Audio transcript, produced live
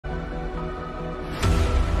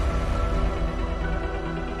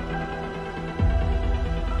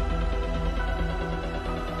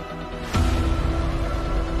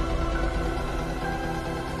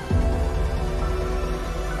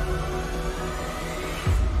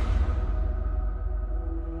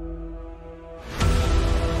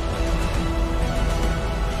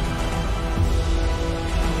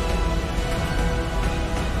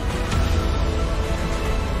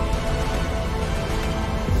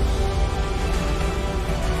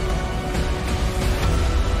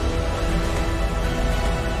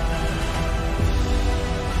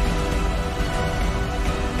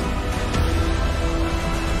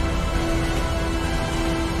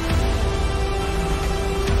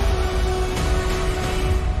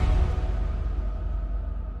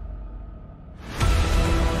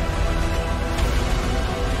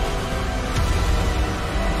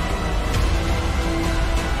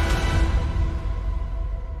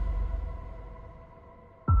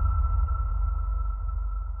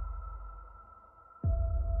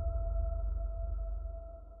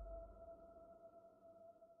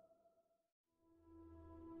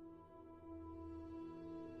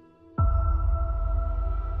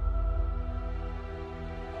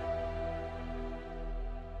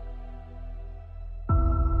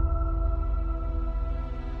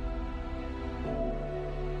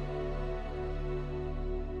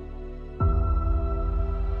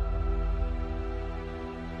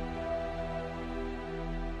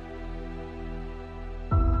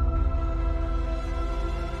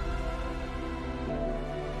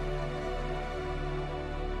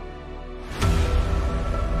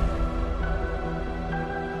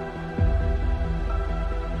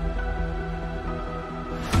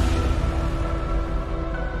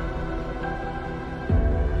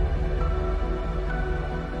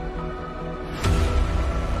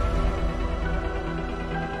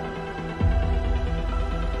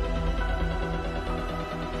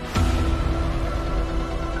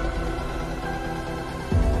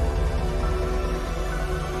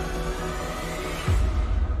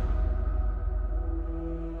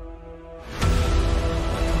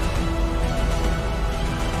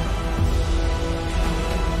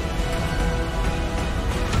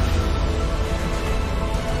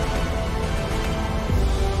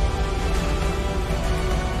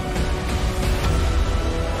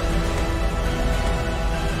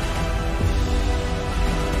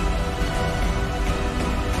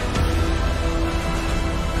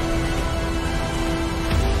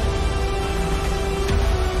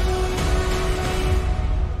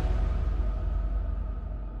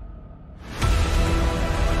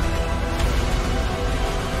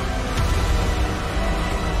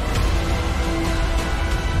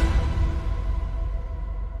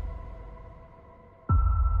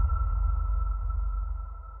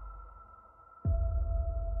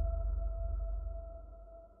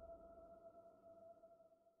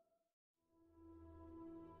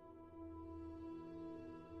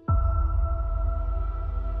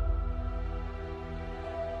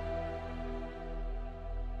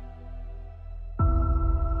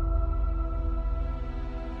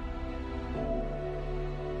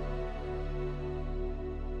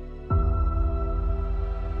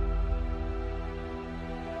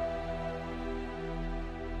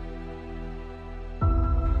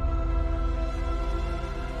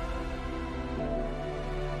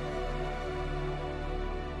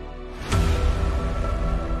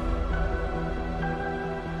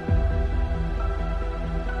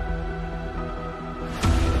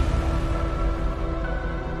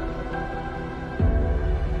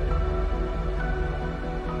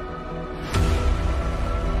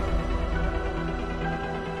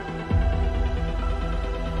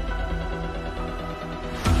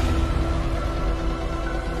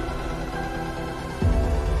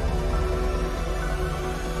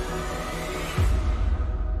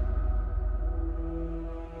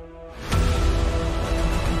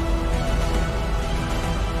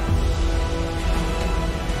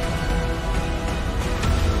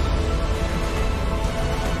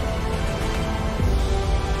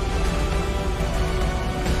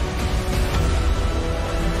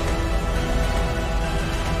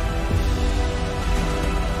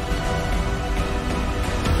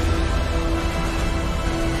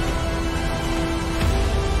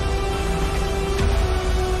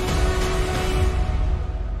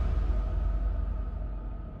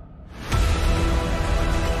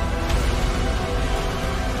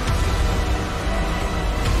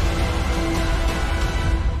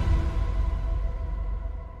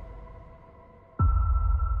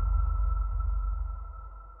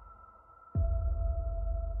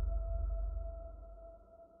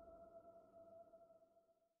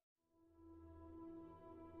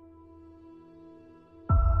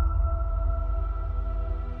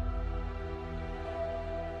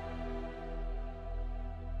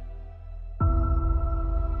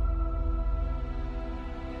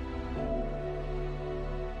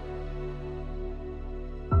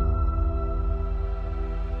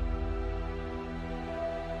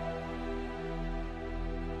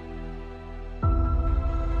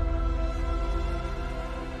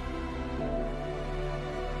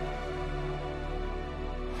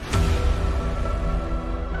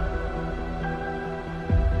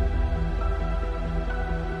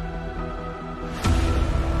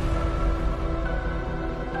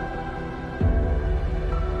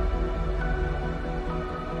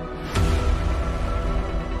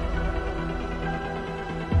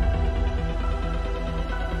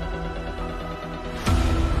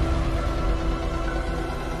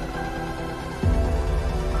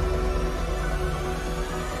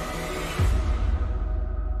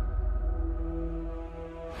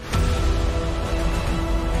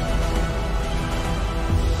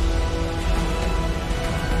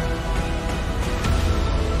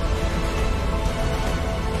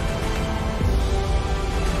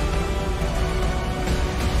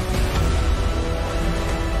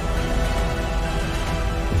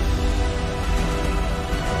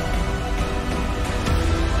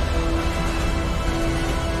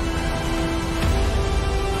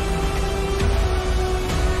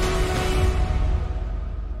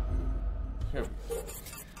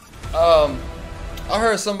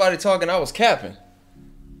heard somebody talking I was capping.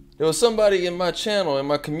 There was somebody in my channel, in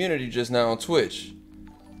my community just now on Twitch,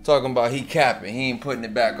 talking about he capping, he ain't putting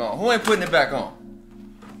it back on. Who ain't putting it back on?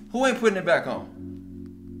 Who ain't putting it back on?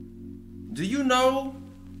 Do you know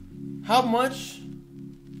how much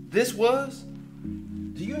this was?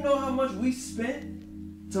 Do you know how much we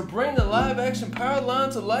spent to bring the live action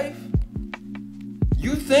Powerline to life?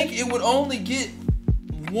 You think it would only get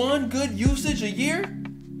one good usage a year?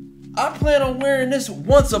 I plan on wearing this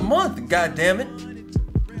once a month, goddammit.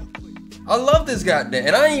 I love this goddamn,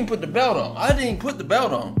 and I ain't even put the belt on. I didn't even put the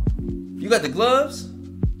belt on. You got the gloves,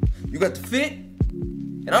 you got the fit,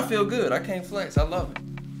 and I feel good. I can't flex. I love it.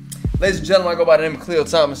 Ladies and gentlemen, I go by the name of Cleo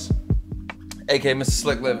Thomas, aka Mr.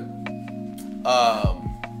 Slick Living.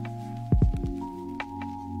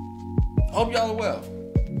 Hope y'all are well.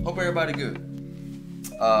 Hope everybody good.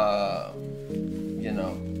 You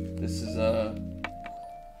know, this is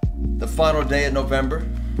the final day of November.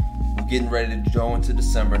 We're getting ready to go into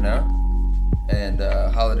December now, and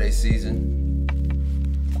holiday season.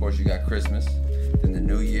 Of course, you got Christmas, then the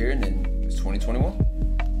New Year, and then it's 2021,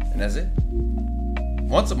 and that's it.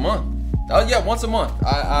 Once a month. Oh yeah, once a month.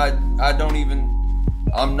 I don't even.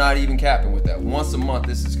 I'm not even capping with that. Once a month,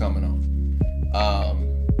 this is coming on.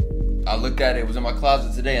 I looked at it. It was in my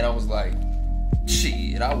closet today, and I was like,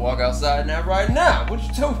 shit, I'll walk outside now right now. What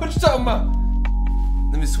you talking about?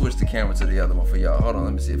 Let me switch the camera to the other one for y'all. Hold on,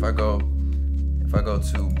 let me see. If I go to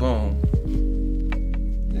boom,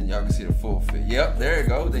 then y'all can see the full fit. Yep, there you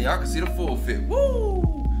go. Then y'all can see the full fit.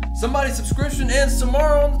 Woo! Somebody's subscription ends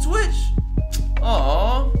tomorrow on the Twitch.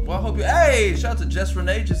 Aw, well, I hope you. Hey, shout out to Jess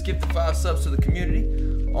Renee. Just gifted 5 subs to the community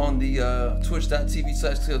on the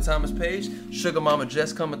twitch.tv/Cleo Thomas page. Sugar Mama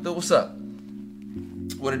Jess coming through. What's up?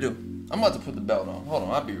 What it do? I'm about to put the belt on. Hold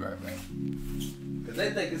on, I'll be right back. Because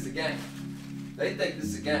they think it's a game. They think this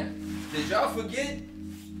is a game. Did y'all forget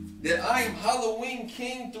that I am Halloween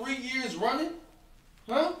King 3 years running?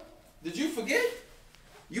 Huh? Did you forget?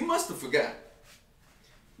 You must have forgot.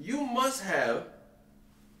 You must have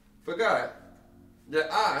forgot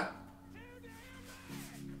that I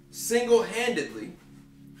single-handedly,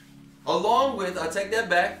 along with, I take that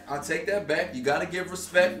back. You gotta give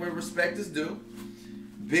respect where respect is due.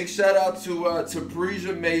 Big shout out to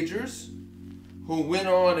Breesia Majors, who went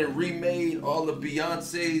on and remade all of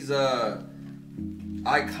Beyonce's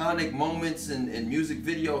iconic moments in music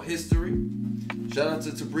video history. Shout out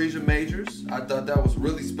to Breesia Majors. I thought that was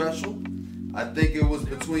really special. I think it was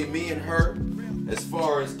between me and her as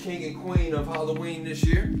far as king and queen of Halloween this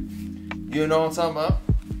year. You know what I'm talking about?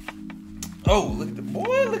 Oh, look at the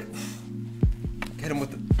boy. Look. Get him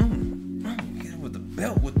with the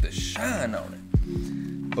belt with the shine on it.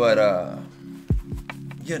 But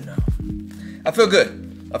you know, I feel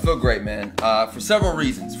good. I feel great, man. For several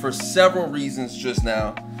reasons. Just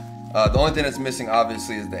now. The only thing that's missing,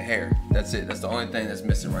 obviously, is the hair. That's it. That's the only thing that's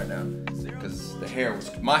missing right now. Because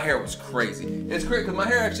my hair was crazy. It's crazy because my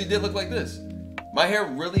hair actually did look like this. My hair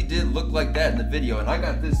really did look like that in the video, and I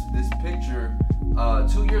got this picture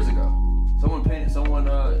 2 years ago. Someone painted.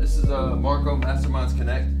 This is Marco Masterminds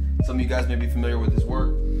Connect. Some of you guys may be familiar with his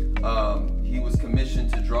work. He was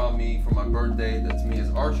commissioned to draw me for my birthday. That's me as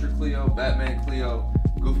Archer Cleo, Batman Cleo,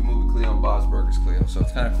 Goofy Movie Cleo, and Bob's Burgers Cleo. So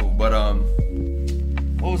it's kind of cool. But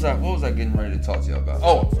what was I getting ready to talk to y'all about?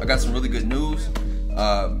 Oh, I got some really good news.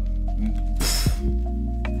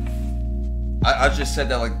 I just said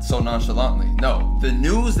that like so nonchalantly. No, the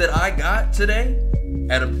news that I got today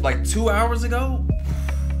at like 2 hours ago.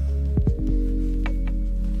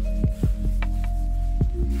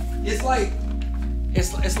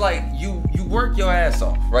 It's like you work your ass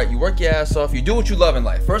off, right? You work your ass off. You do what you love in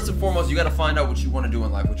life. First and foremost, you got to find out what you want to do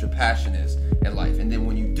in life, what your passion is in life. And then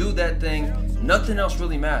when you do that thing, nothing else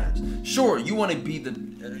really matters. Sure, you want to be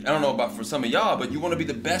I don't know about for some of y'all, but you want to be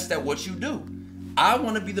the best at what you do. I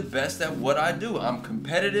want to be the best at what I do. I'm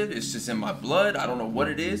competitive. It's just in my blood. I don't know what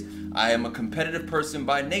it is. I am a competitive person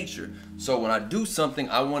by nature. So when I do something,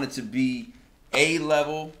 I want it to be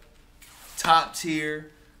A-level, top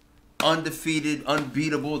tier, undefeated,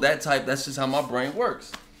 unbeatable, that's just how my brain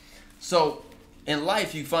works. So in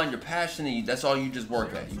life, you find your passion, and that's all you just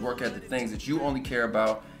work at. You work at the things that you only care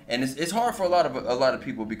about. And it's hard for a lot of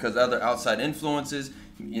people because other outside influences,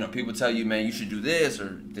 you know, people tell you, man, you should do this,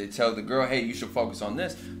 or they tell the girl, hey, you should focus on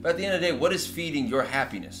this. But at the end of the day, what is feeding your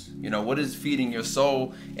happiness? You know, what is feeding your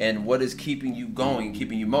soul, and what is keeping you going,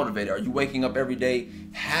 keeping you motivated? Are you waking up every day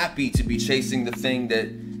happy to be chasing the thing that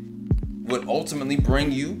would ultimately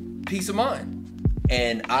bring you peace of mind?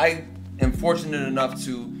 And I am fortunate enough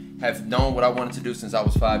to have known what I wanted to do since I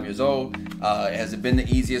was 5 years old. Has it been the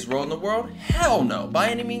easiest road in the world? Hell no, by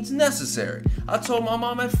any means necessary. I told my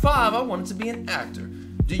mom at 5 I wanted to be an actor.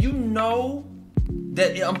 Do you know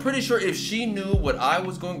that I'm pretty sure if she knew what I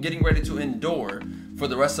was getting ready to endure for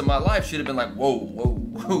the rest of my life, she'd have been like, whoa,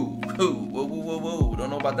 don't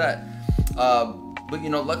know about that. But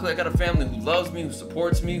luckily I got a family who loves me, who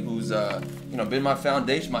supports me, who's been my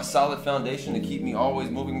foundation, my solid foundation to keep me always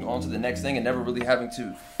moving on to the next thing and never really having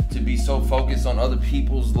to be so focused on other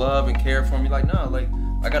people's love and care for me. Like, no, like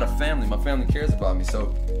I got a family. My family cares about me.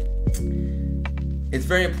 So it's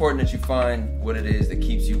very important that you find what it is that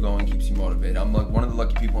keeps you going, keeps you motivated. I'm like one of the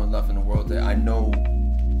lucky people left in the world that I know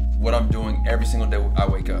what I'm doing every single day I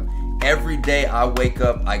wake up. Every day I wake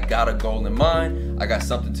up, I got a goal in mind. I got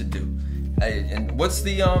something to do. And what's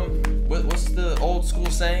the old school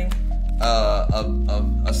saying?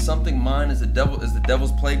 A something mind is the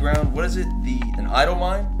devil's playground. What is it? An idle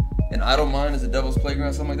mind? An idle mind is the devil's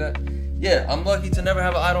playground, something like that. Yeah, I'm lucky to never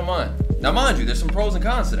have an idle mind. Now, mind you, there's some pros and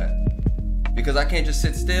cons to that, because I can't just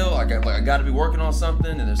sit still. I got to be working on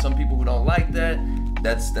something, and there's some people who don't like that.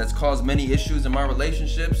 That's caused many issues in my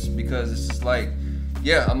relationships, because it's just like,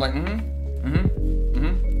 yeah, I'm like,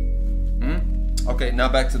 Okay, now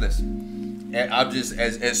back to this. And I'm just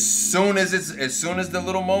as soon as the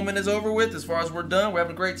little moment is over with, as far as we're done, we're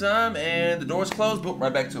having a great time, and the door's closed, boom,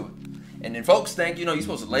 right back to it. And then folks think, you're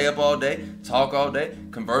supposed to lay up all day, talk all day,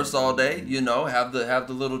 converse all day, have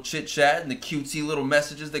the little chit chat and the cutesy little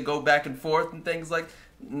messages that go back and forth and things like.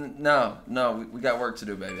 No, we got work to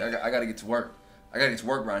do, baby. I got to get to work. I got to get to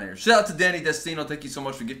work around here. Shout out to Danny Destino. Thank you so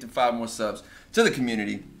much for gifting 5 more subs to the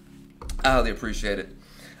community. I highly appreciate it.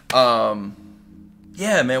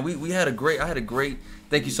 Yeah, man, I had a great,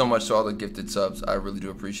 thank you so much to all the gifted subs. I really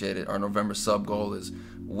do appreciate it. Our November sub goal is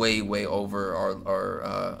way over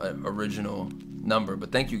our original number,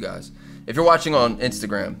 but thank you guys. If you're watching on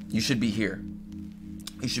Instagram, you should be here.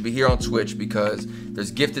 You should be here on Twitch, because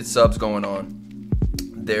there's gifted subs going on.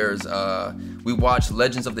 There's we watched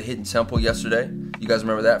Legends of the Hidden Temple yesterday. You guys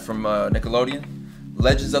remember that from Nickelodeon?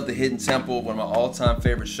 Legends of the Hidden Temple, one of my all-time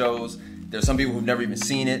favorite shows. There's some people who've never even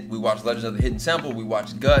seen it. We watched Legends of the Hidden Temple. We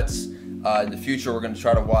watched Guts. In the future, we're going to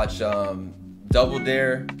try to watch Double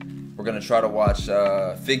Dare. We're going to try to watch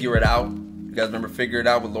Figure It Out. You guys remember Figure It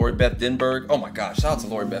Out with Lori Beth Denberg? Oh, my gosh. Shout out to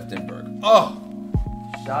Lori Beth Denberg. Oh!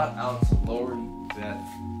 Shout out to Lori Beth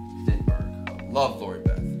Denberg. I love Lori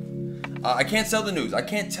Beth. I can't tell the news. I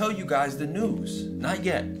can't tell you guys the news. Not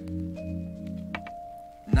yet.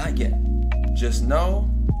 Not yet. Just know.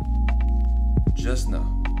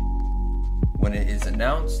 When it is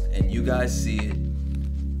announced and you guys see it,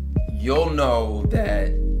 you'll know that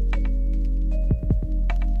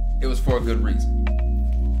it was for a good reason.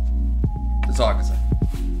 That's all I can say.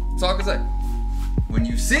 That's all I can say. When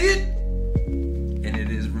you see it and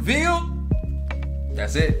it is revealed,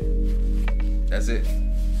 that's it. That's it.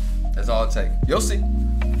 That's all it takes. You'll see.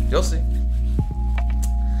 You'll see.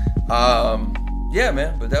 Yeah,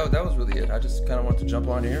 man, but that was really it. I just kind of wanted to jump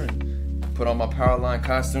on here and put on my Powerline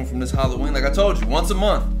costume from this Halloween. Like I told you, once a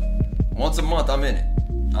month I'm in it.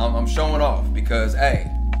 I'm showing off, because hey,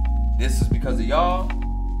 this is because of y'all.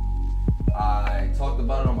 I talked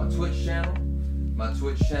about it on my Twitch channel. My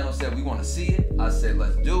Twitch channel said we want to see it. I said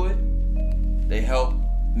let's do it. They helped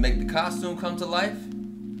make the costume come to life.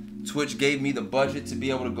 Twitch gave me the budget to be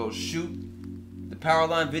able to go shoot the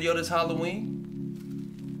Powerline video this Halloween.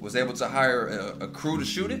 Was able to hire a crew to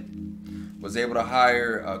shoot it. Was able to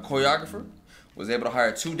hire a choreographer, was able to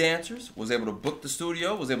hire 2 dancers, was able to book the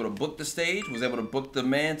studio, was able to book the stage, was able to book the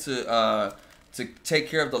man to take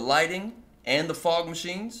care of the lighting and the fog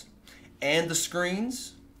machines and the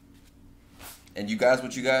screens. And you guys,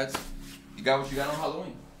 what you got on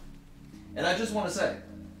Halloween. And I just want to say,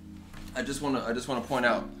 I just want to point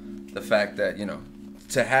out the fact that,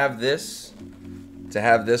 to have this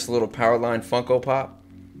little Powerline Funko Pop,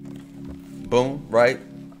 boom, right?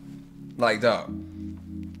 Like, dog.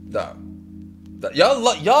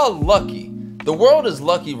 Y'all lucky. The world is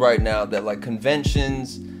lucky right now that like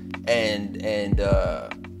conventions and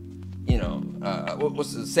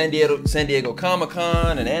what's the San Diego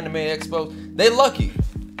Comic-Con and Anime Expo, they lucky.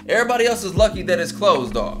 Everybody else is lucky that it's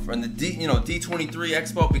closed off. And the D23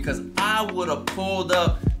 Expo, because I would have pulled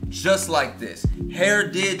up just like this. Hair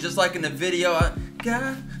did just like in the video. I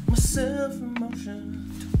got myself in motion.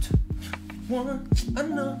 I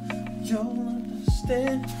know you'll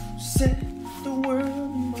understand. Set the world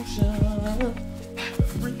in motion.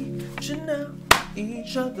 Reaching out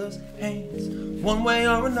each other's hands, one way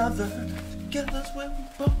or another. Together's where we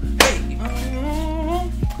both. Hey,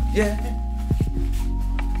 yeah.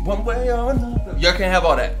 One way or another. Y'all can't have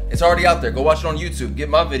all that. It's already out there. Go watch it on YouTube. Get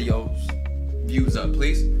my videos views up,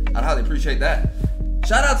 please. I'd highly appreciate that.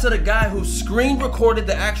 Shout out to the guy who screen recorded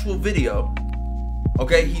the actual video.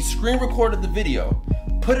 Okay, he screen recorded the video,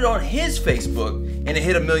 put it on his Facebook, and it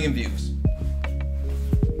hit 1 million views.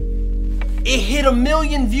 It hit 1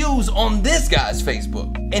 million views on this guy's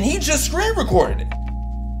Facebook, and he just screen recorded it.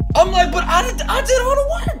 I'm like, but I did all the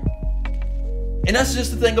work. And that's just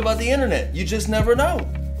the thing about the internet. You just never know.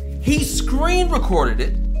 He screen recorded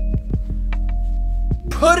it,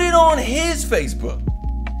 put it on his Facebook,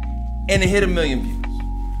 and it hit 1 million views.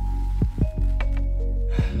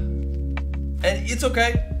 And it's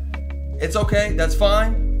okay. It's okay. That's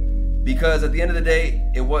fine. Because at the end of the day,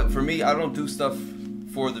 for me, I don't do stuff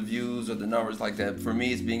for the views or the numbers like that. For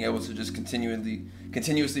me, it's being able to just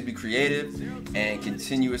continuously be creative and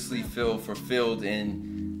continuously feel fulfilled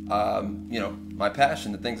in, my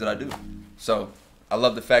passion, the things that I do. So I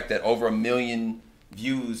love the fact that over 1 million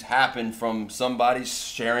views happened from somebody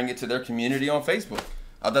sharing it to their community on Facebook.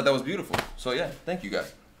 I thought that was beautiful. So yeah, thank you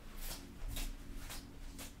guys.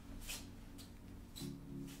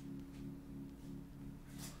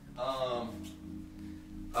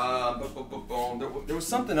 There was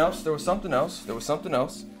something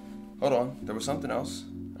else. Hold on. There was something else.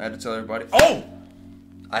 I had to tell everybody. Oh!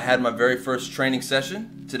 I had my very first training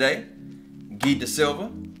session today. Guy De Silva,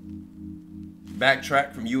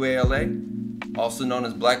 backtrack from UALA, also known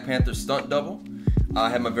as Black Panther stunt double. I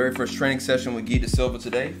had my very first training session with Guy De Silva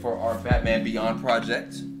today for our Batman Beyond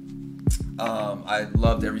project. I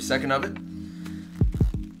loved every second of it.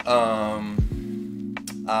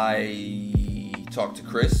 I talked to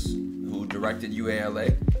Chris, who directed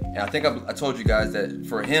UALA, and I think I told you guys that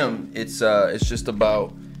for him, it's just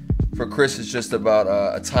about, for Chris, it's just about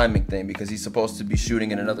a timing thing, because he's supposed to be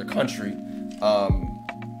shooting in another country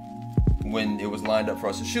when it was lined up for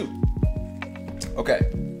us to shoot.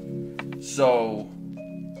 Okay, so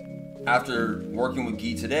after working with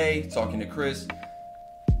Guy today, talking to Chris,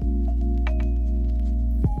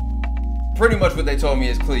 pretty much what they told me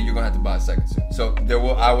is, clearly you're gonna have to buy a second suit. So I'm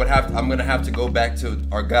gonna have to go back to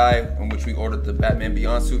our guy in which we ordered the Batman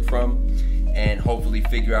Beyond suit from, and hopefully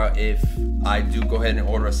figure out if I do go ahead and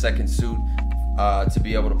order a second suit to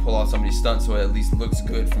be able to pull off some of these stunts, so it at least looks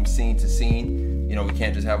good from scene to scene. You know, we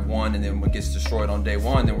can't just have one and then when it gets destroyed on day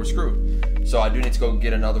one, then we're screwed. So I do need to go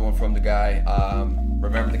get another one from the guy.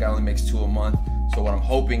 Remember, the guy only makes 2 a month. So what I'm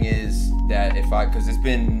hoping is that because it's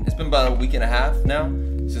been about a week and a half now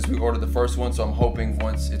since we ordered the first one. So I'm hoping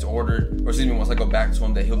once it's ordered, once I go back to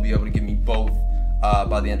him, that he'll be able to give me both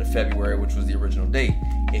by the end of February, which was the original date.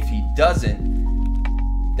 If he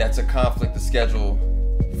doesn't, that's a conflict of schedule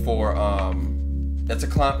for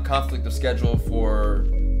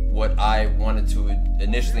what I wanted to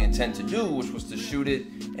initially intend to do, which was to shoot it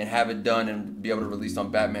and have it done and be able to release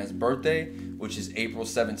on Batman's birthday, which is April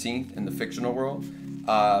 17th in the fictional world.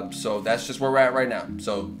 So that's just where we're at right now.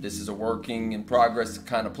 So this is a working in progress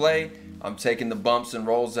kind of play. I'm taking the bumps and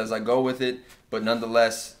rolls as I go with it, but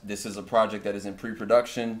nonetheless, this is a project that is in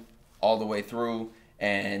pre-production all the way through,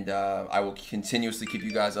 and I will continuously keep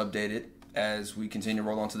you guys updated as we continue to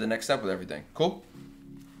roll on to the next step with everything. Cool?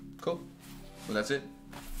 Cool. Well, that's it.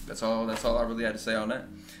 That's all I really had to say on that.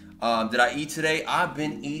 Did I eat today? I've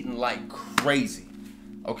been eating like crazy.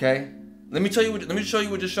 Okay? Let me show you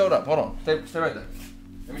what just showed up. Hold on. Stay right there.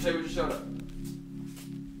 Let me show you what just showed up.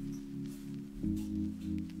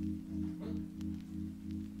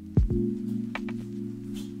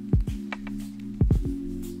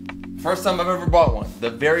 First time I've ever bought one. The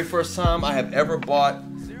very first time I have ever bought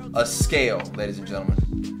a scale, ladies and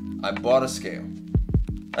gentlemen. I bought a scale.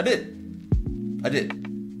 I did.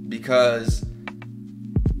 Because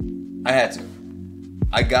I had to.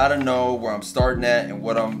 I gotta know where I'm starting at and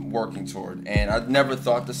what I'm working toward. And I never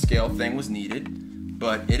thought the scale thing was needed,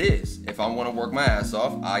 but it is. If I want to work my ass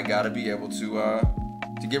off, I gotta be able to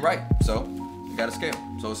get right. So I got a scale.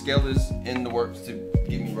 So a scale is in the works to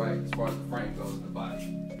get me right as far as the frame goes in the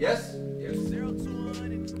body. Yes? Yes.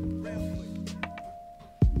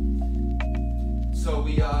 So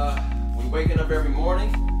we waking up every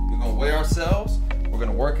morning. We're gonna weigh ourselves. We're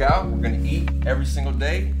gonna work out. We're gonna eat every single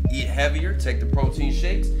day. Eat heavier. Take the protein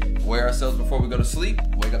shakes. Weigh ourselves before we go to sleep.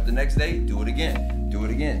 Wake up the next day. Do it again. Do it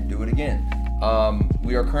again. Do it again.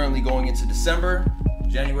 We are currently going into December,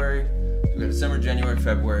 January. We got December, January,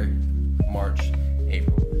 February, March,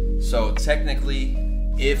 April. So technically,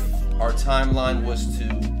 if our timeline was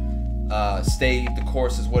to stay the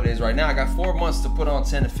course as what it is right now, I got 4 months to put on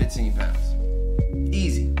 10 to 15 pounds.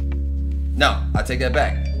 Easy. No, I take that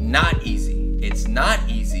back. Not easy. It's not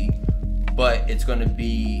easy, but it's going to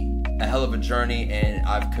be a hell of a journey, and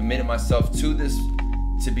I've committed myself to this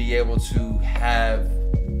to be able to have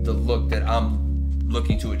the look that I'm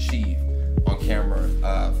looking to achieve on camera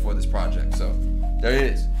for this project. So there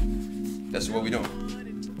it is. That's what we're doing.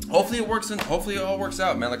 Hopefully it works, and hopefully it all works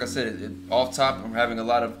out, man. Like I said, off top, I'm having a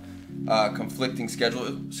lot of conflicting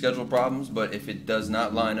schedule problems, but if it does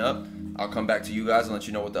not line up, I'll come back to you guys and let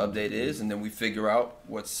you know what the update is, and then we figure out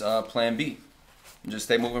what's plan B and just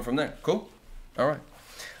stay moving from there. Cool? All right.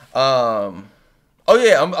 Oh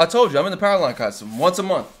yeah, I told you I'm in the Powerline costume once a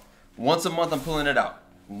month. Once a month I'm pulling it out.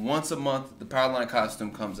 Once a month the Powerline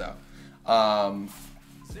costume comes out.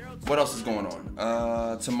 What else is going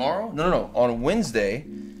on? Tomorrow? No. On Wednesday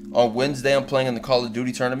I'm playing in the Call of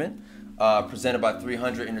Duty tournament, presented by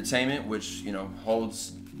 300 Entertainment, which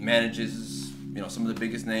manages some of the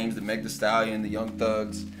biggest names, the Meg Thee Stallion, the Young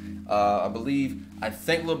Thugs. I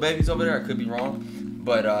think Lil Baby's over there. I could be wrong.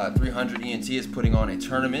 But 300 ENT is putting on a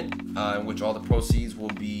tournament in which all the proceeds will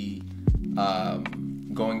be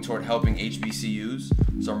going toward helping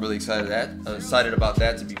HBCUs. So I'm really excited about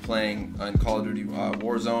that, to be playing in Call of Duty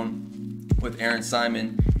Warzone with Aaron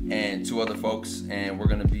Simon and 2 other folks. And we're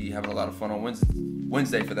going to be having a lot of fun on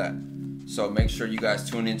Wednesday for that. So make sure you guys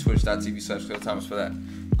tune in, twitch.tv/CleoThomas for that.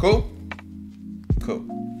 Cool? Cool.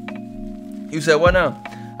 You said what now?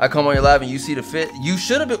 I come on your live and you see the fit. You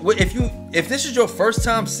should have been, if this is your first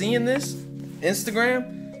time seeing this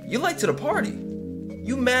Instagram, you late to the party.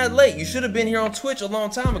 You mad late. You should have been here on Twitch a long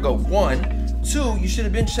time ago. 1, 2, you should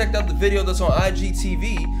have been checked out the video that's on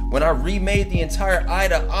IGTV when I remade the entire Eye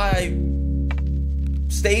to Eye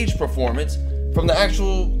stage performance from the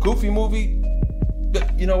actual Goofy movie.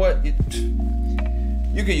 You know what? You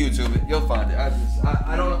can YouTube it. You'll find it. I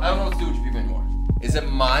don't know what to do with you people anymore. Is it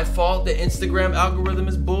my fault the Instagram algorithm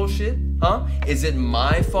is bullshit? Huh? Is it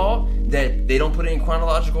my fault that they don't put it in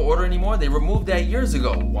chronological order anymore? They removed that years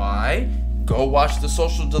ago. Why? Go watch the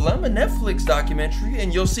Social Dilemma Netflix documentary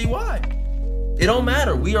and you'll see why. It don't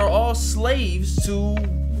matter. We are all slaves to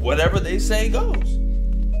whatever they say goes.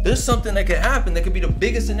 There's something that could happen that could be the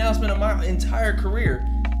biggest announcement of my entire career,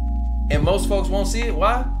 and most folks won't see it.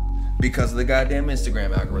 Why? Because of the goddamn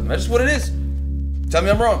Instagram algorithm. That's just what it is. Tell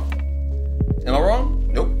me I'm wrong. Am I wrong?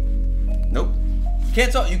 Nope.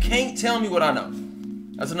 You can't tell me what I know.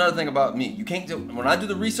 That's another thing about me. You can't when I do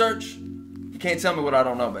the research, you can't tell me what I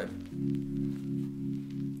don't know, baby.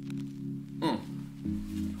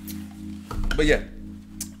 But yeah.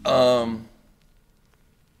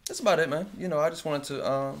 That's about it, man. I just wanted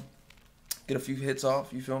to get a few hits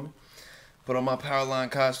off, you feel me? Put on my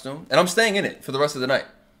Powerline costume. And I'm staying in it for the rest of the night.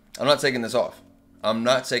 I'm not taking this off.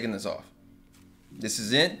 This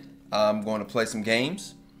is it. I'm going to play some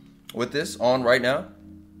games with this on right now.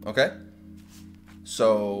 Okay?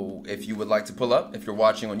 So if you would like to pull up, if you're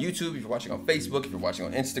watching on YouTube, if you're watching on Facebook, if you're watching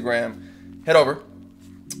on Instagram, head over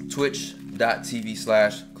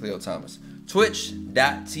twitch.tv/CleoThomas.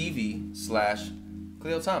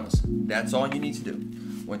 Twitch.tv/CleoThomas. That's all you need to do.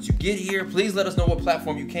 Once you get here, please let us know what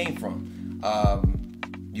platform you came from.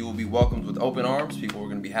 You will be welcomed with open arms. People are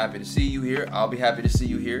going to be happy to see you here. I'll be happy to see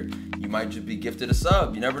you here. You might just be gifted a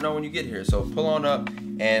sub. You never know when you get here. So pull on up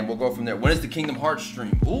and we'll go from there. When is the Kingdom Hearts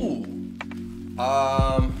stream? Ooh.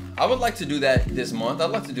 I would like to do that this month. I'd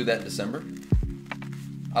like to do that in December.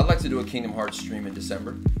 I'd like to do a Kingdom Hearts stream in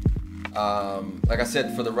December. Like I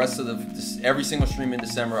said, for the rest of every single stream in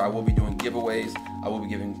December, I will be doing giveaways. I will be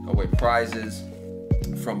giving away prizes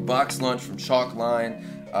from Box Lunch, from Chalk Line,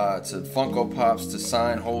 to Funko Pops, to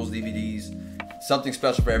signed Holes DVDs. Something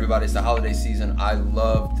special for everybody. It's the holiday season. I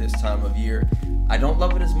love this time of year. I don't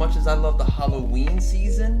love it as much as I love the Halloween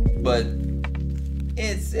season, but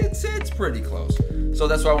it's pretty close. So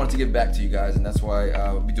that's why I wanted to give back to you guys, and that's why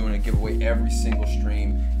I'll be doing a giveaway every single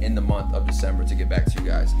stream in the month of December to get back to you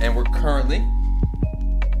guys. And we're currently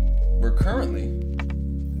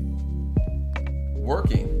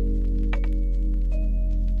working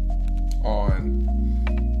on.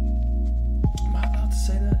 Am I allowed to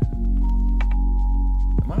say that?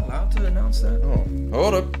 Am I allowed to announce that? Oh,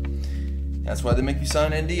 hold up. That's why they make you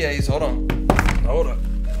sign NDAs. Hold on. Hold up.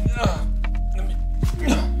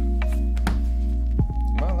 Am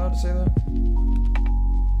I allowed to say that?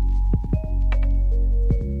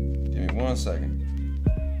 Give me 1 second.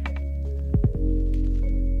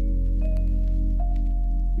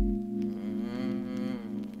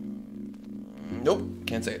 Nope,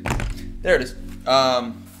 can't say it. There it is.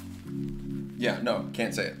 Yeah, no,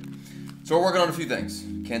 can't say it. So we're working on a few things.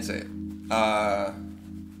 Can't say it.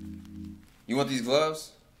 You want these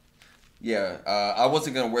gloves? Yeah, I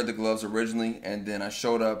wasn't going to wear the gloves originally, and then I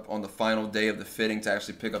showed up on the final day of the fitting to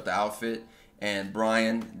actually pick up the outfit, And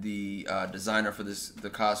Brian, the designer for the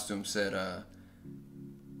costume, said,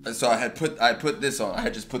 so I put this on. I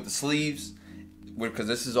had just put the sleeves, because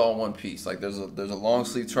this is all one piece. Like there's a long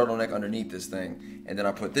sleeve turtleneck underneath this thing, and then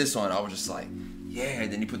I put this on. I was just like, yeah.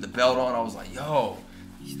 And then he put the belt on. I was like, yo,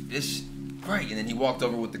 this great. And then he walked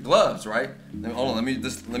over with the gloves, right? Hold on, let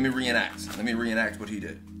me reenact. Let me reenact what he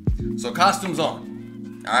did. So costume's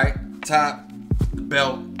on. All right, top, the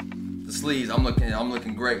belt, the sleeves. I'm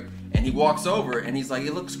looking great. And he walks over and he's like,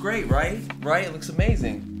 it looks great, right? Right? It looks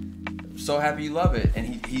amazing. I'm so happy you love it.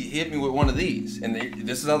 And he hit me with one of these. And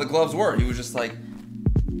this is how the gloves were. He was like,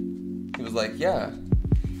 yeah.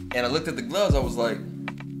 And I looked at the gloves. I was like,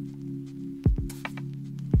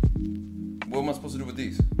 what am I supposed to do with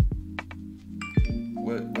these?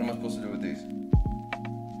 What am I supposed to do with these?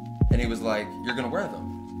 And he was like, you're going to wear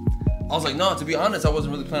them. I was like, no, to be honest, I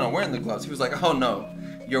wasn't really planning on wearing the gloves. He was like, oh no,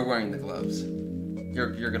 you're wearing the gloves.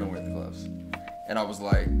 You're gonna wear the gloves. And I was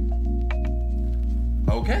like,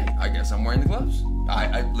 okay, I guess I'm wearing the gloves.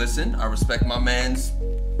 I listen, I respect my man's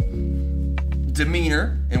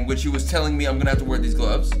demeanor in which he was telling me I'm gonna have to wear these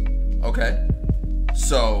gloves. Okay.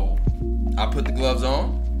 So I put the gloves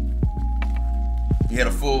on. He had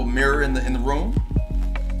a full mirror in the room.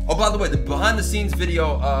 Oh, by the way, the behind the scenes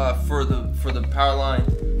video for the Powerline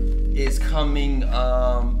is coming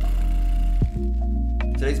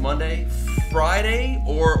today's Monday. Friday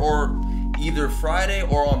or either Friday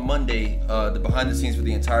or on Monday, the behind the scenes for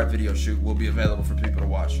the entire video shoot will be available for people to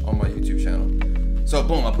watch on my YouTube channel. So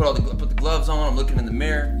boom, I put the gloves on. I'm looking in the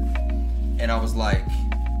mirror, and I was like,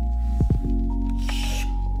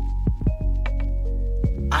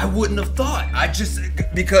 I wouldn't have thought.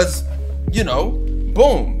 Because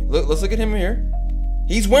boom. Let's look at him here.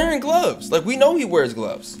 He's wearing gloves. Like we know he wears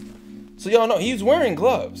gloves. So y'all know he's wearing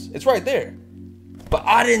gloves. It's right there. But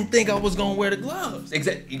I didn't think I was gonna wear the gloves.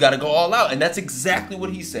 You gotta go all out. And that's exactly what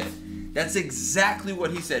he said. That's exactly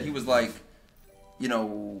what he said. He was like, you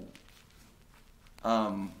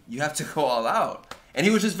have to go all out. And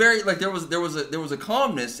he was just very like there was a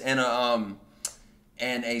calmness and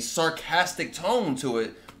a sarcastic tone to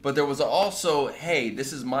it. But there was also, hey,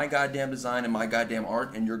 this is my goddamn design and my goddamn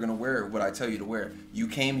art, and you're gonna wear what I tell you to wear. You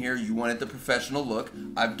came here, you wanted the professional look.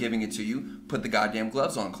 I'm giving it to you. Put the goddamn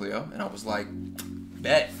gloves on, Cleo. And I was like,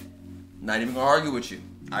 bet. Not even gonna argue with you.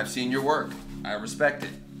 I've seen your work. I respect it.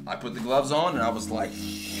 I put the gloves on and I was like,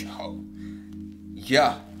 yo,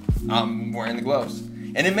 yeah, I'm wearing the gloves.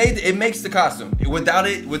 And it makes the costume. Without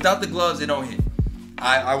the gloves, it don't hit.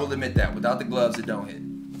 I will admit that. Without the gloves, it don't hit.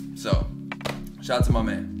 So, shout out to my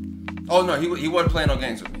man. Oh no, he wasn't playing no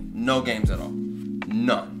games with me. No games at all.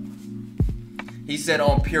 None. He said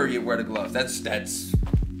on period wear the gloves. That's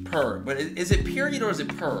per. But is it period or is it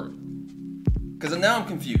per? Because now I'm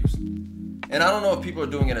confused. And I don't know if people are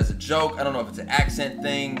doing it as a joke. I don't know if it's an accent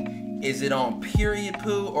thing. Is it on period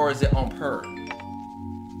poo or is it on per?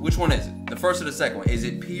 Which one is it? The first or the second one? Is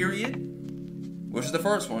it period, which is the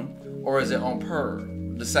first one, or is it on per,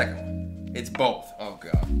 the second one? It's both. Oh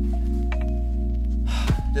God.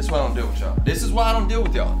 This is why I don't deal with y'all. This is why I don't deal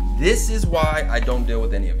with y'all. This is why I don't deal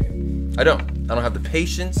with any of you. I don't have the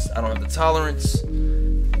patience. I don't have the tolerance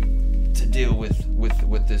to deal with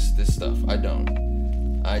this stuff. I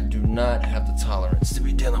do not have the tolerance to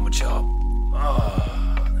be dealing with y'all.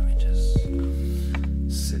 Oh, let me just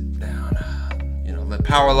sit down. Let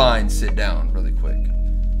Powerline sit down really quick.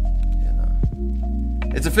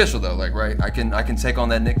 It's official though, like right? I can take on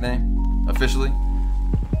that nickname officially.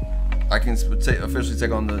 I can officially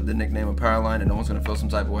take on the nickname of Powerline, and no one's gonna feel some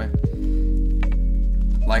type of way.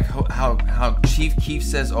 Like how Chief Keef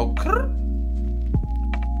says, "Oh."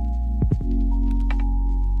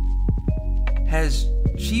 Has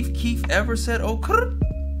Chief Keef ever said, "Oh"?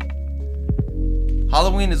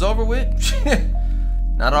 Halloween is over with.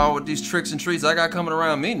 Not all with these tricks and treats I got coming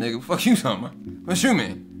around me, nigga. Fuck you talking about? What you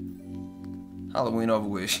mean? Halloween over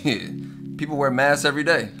with. Shit. People wear masks every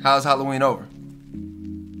day. How's Halloween over?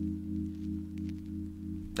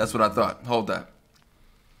 That's what I thought. Hold that.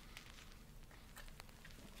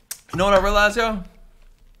 You know what I realized, y'all?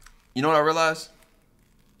 You know what I realized?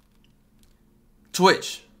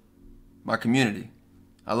 Twitch, my community.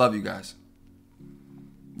 I love you guys.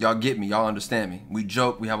 Y'all get me. Y'all understand me. We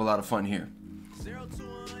joke. We have a lot of fun here.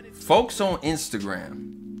 Folks on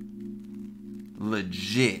Instagram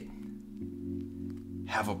legit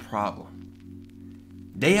have a problem.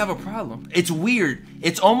 They have a problem. It's weird.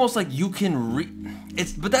 It's almost like you can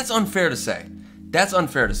but that's unfair to say. That's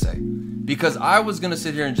unfair to say. Because I was going to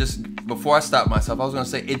sit here and just, before I stop myself, I was going to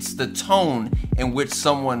say it's the tone in which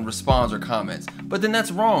someone responds or comments. But then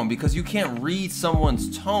that's wrong because you can't read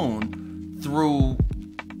someone's tone through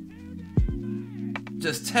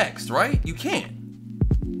just text, right? You can't.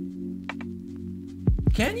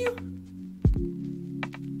 Can you?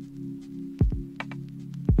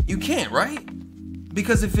 You can't, right?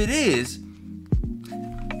 Because if it is,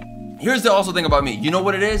 here's the also thing about me. You know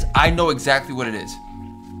what it is? I know exactly what it is.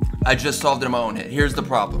 I just solved it in my own head. Here's the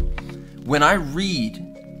problem. When I read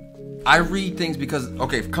things because,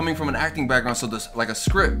 okay, coming from an acting background, so this like a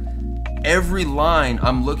script, every line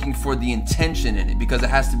I'm looking for the intention in it because it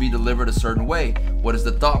has to be delivered a certain way. What is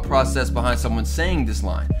the thought process behind someone saying this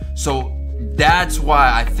line? So that's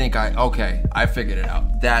why I think I figured it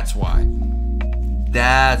out. That's why.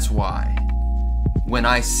 When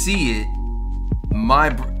I see it,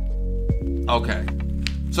 okay.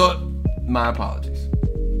 So my apologies.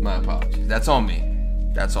 That's on me.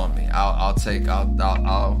 I'll take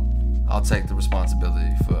the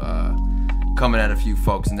responsibility for coming at a few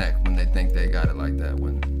folks' neck when they think they got it like that.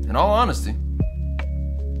 When, in all honesty,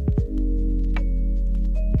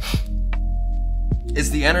 it's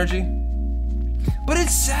the energy. But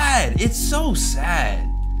it's sad. It's so sad.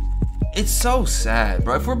 It's so sad,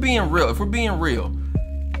 bro. If we're being real,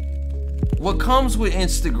 what comes with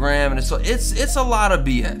Instagram and it's a lot of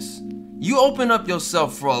BS. You open up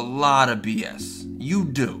yourself for a lot of BS. You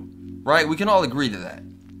do, right? We can all agree to that.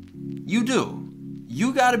 You do.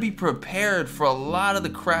 You got to be prepared for a lot of the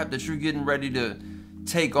crap that you're getting ready to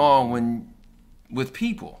take on with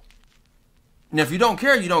people. And if you don't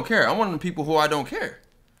care, you don't care. I'm one of the people who I don't care.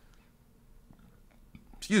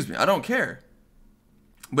 Excuse me, I don't care.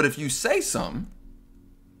 But if you say something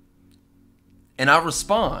and I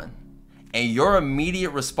respond and your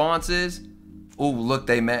immediate response is, oh, look,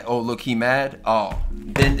 they mad. Oh, look, he mad. Oh,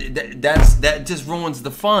 then that just ruins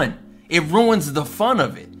the fun. It ruins the fun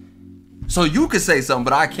of it. So you could say something,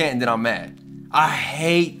 but I can't, and then I'm mad. I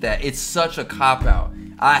hate that. It's such a cop-out.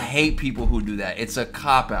 I hate people who do that. It's a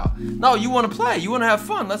cop-out. No, you want to play. You want to have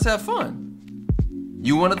fun. Let's have fun.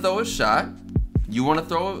 You want to throw a shot. You want to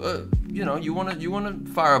throw you want to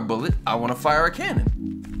fire a bullet. I want to fire a cannon.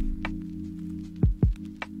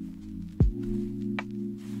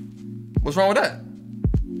 What's wrong with that?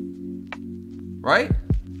 Right?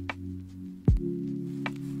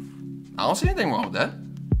 I don't see anything wrong with that.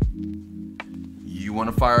 You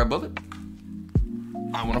want to fire a bullet?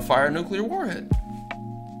 I want to fire a nuclear warhead.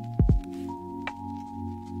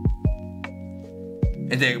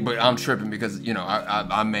 But I'm tripping because,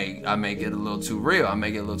 I may get a little too real. I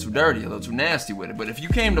may get a little too dirty, a little too nasty with it. But if you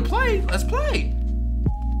came to play, let's play.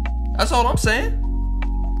 That's all I'm saying.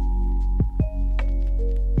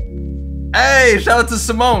 Hey, shout out to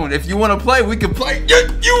Simone. If you want to play, we can play.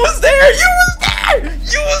 You was there.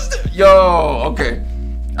 Yo, okay.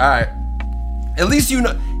 All right. At least you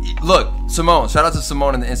know. Look, Simone, shout out to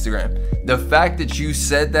Simone on the Instagram. The fact that you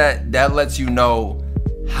said that lets you know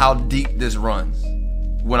how deep this runs.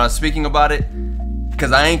 When I'm speaking about it,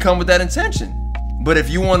 because I ain't come with that intention. But if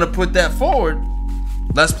you want to put that forward,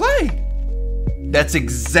 let's play. That's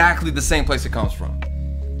exactly the same place it comes from.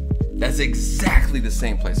 That's exactly the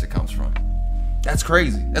same place it comes from. That's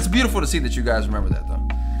crazy. That's beautiful to see that you guys remember that though.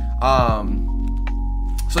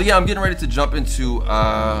 So yeah, I'm getting ready to jump into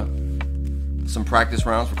some practice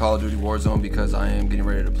rounds for Call of Duty Warzone because I am getting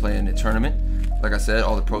ready to play in a tournament. Like I said,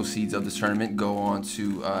 all the proceeds of this tournament go on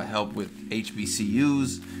to help with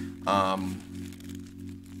HBCUs. I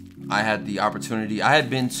had the opportunity. I've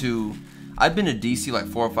been to DC like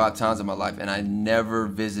 4 or 5 times in my life, and I never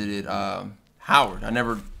visited Howard. I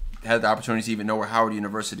never had the opportunity to even know where Howard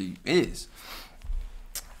University is.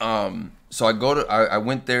 So I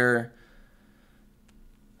went there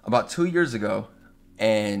about 2 years ago.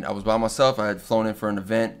 And I was by myself. I had flown in for an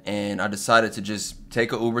event, and I decided to just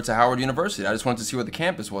take an Uber to Howard University. I just wanted to see what the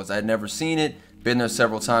campus was. I had never seen it, been there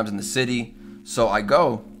several times in the city. So I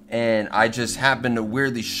go, and I just happened to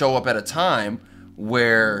weirdly show up at a time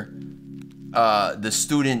where the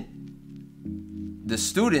students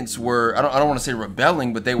were, I don't want to say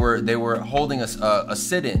rebelling, but they were holding a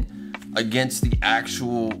sit-in against the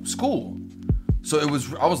actual school. So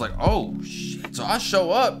I was like, oh shit. So I show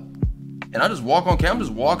up. And I just walk on camera, I'm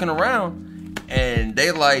just walking around, and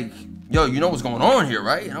they like, yo, you know what's going on here,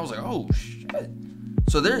 right? And I was like, oh shit.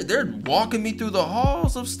 So they're walking me through the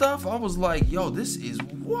halls of stuff. I was like, yo, this is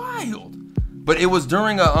wild. But it was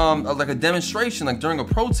during a demonstration, like during a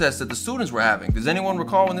protest that the students were having. Does anyone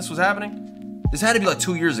recall when this was happening? This had to be like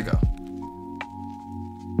 2 years ago.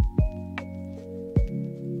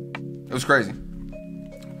 It was crazy.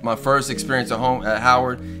 My first experience at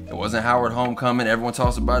Howard, it wasn't Howard homecoming. Everyone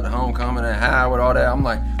talks about the homecoming at Howard, all that. I'm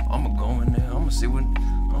like, I'm gonna go in there. I'm gonna see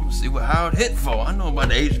See what Howard hit for. I know about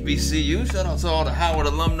the HBCU. Shout out to all the Howard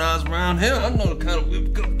alumni around here. I know the kind of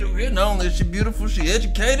whip come through here. Not only is she beautiful, she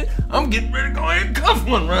educated. I'm getting ready to go ahead and cuff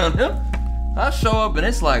one around here. I show up and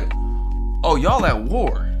it's like, oh, y'all at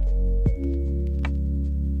war.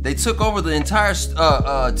 They took over the entire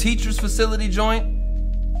teachers facility joint.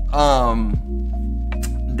 Some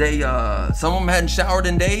of them hadn't showered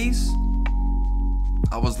in days.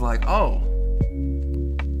 I was like, oh,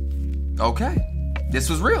 okay, this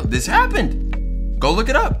was real. This happened. Go look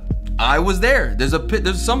it up. I was there.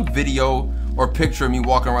 There's some video or picture of me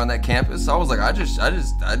walking around that campus. I was like, I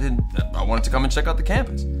wanted to come and check out the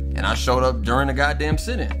campus, and I showed up during the goddamn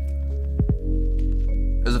sit-in.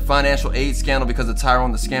 There's a financial aid scandal because of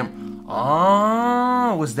Tyrone the scam.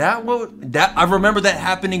 Oh, was that what that? I remember that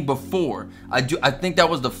happening before. I think that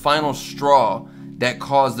was the final straw that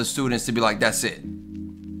caused the students to be like, that's it.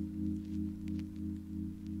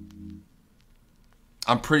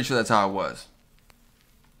 I'm pretty sure that's how it was.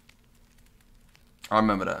 I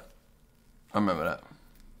remember that.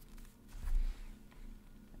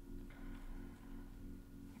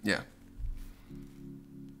 Yeah.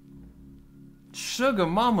 Sugar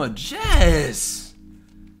Mama Jess.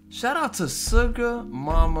 Shout out to Sugar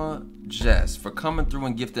Mama Jess for coming through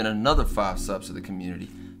and gifting another 5 subs to the community.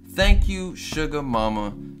 Thank you, Sugar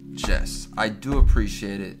Mama Jess. I do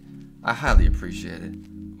appreciate it. I highly appreciate it.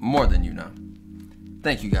 More than you know.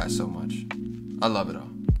 Thank you guys so much. I love it all.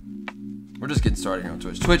 We're just getting started here on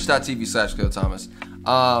Twitch. Twitch.tv/CleoThomas.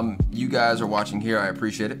 You guys are watching here. I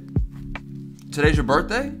appreciate it. Today's your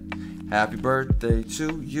birthday? Happy birthday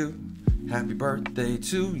to you. Happy birthday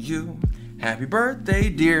to you. Happy birthday,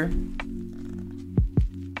 dear.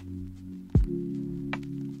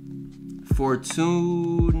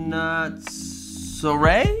 Fortuna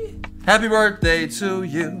Soray? Happy birthday to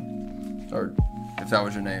you. Or if that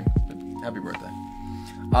was your name, happy birthday.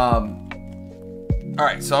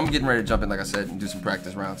 Alright, so I'm getting ready to jump in, like I said, and do some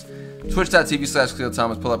practice rounds.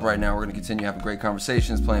 Twitch.tv/CleoThomas. Pull up right now. We're going to continue having great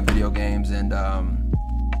conversations, playing video games, and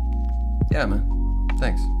yeah, man.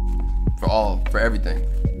 Thanks for everything,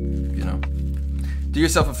 you know. Do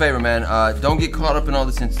yourself a favor, man. Don't get caught up in all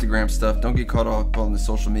this Instagram stuff. Don't get caught up on the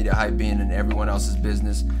social media hype being in everyone else's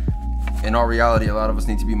business. In our reality, a lot of us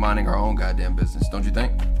need to be minding our own goddamn business, don't you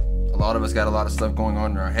think? A lot of us got a lot of stuff going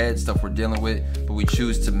on in our heads, stuff we're dealing with, but we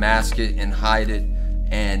choose to mask it and hide it,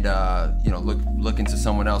 and you know, look into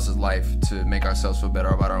someone else's life to make ourselves feel better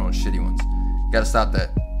about our own shitty ones. You gotta stop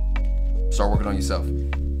that. Start working on yourself.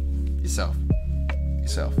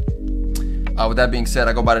 With that being said,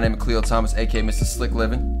 I go by the name of Cleo Thomas, aka Mr. Slick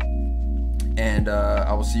Living, and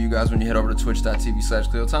I will see you guys when you head over to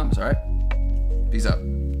twitch.tv/Cleo Thomas. All right, peace out.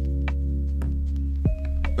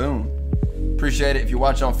 Boom. Appreciate it. If you're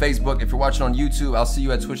watching on Facebook, if you're watching on YouTube, I'll see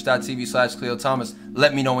you at twitch.tv/Cleo Thomas.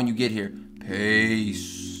 Let me know when you get here.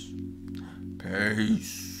 Peace.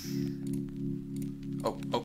 Oh.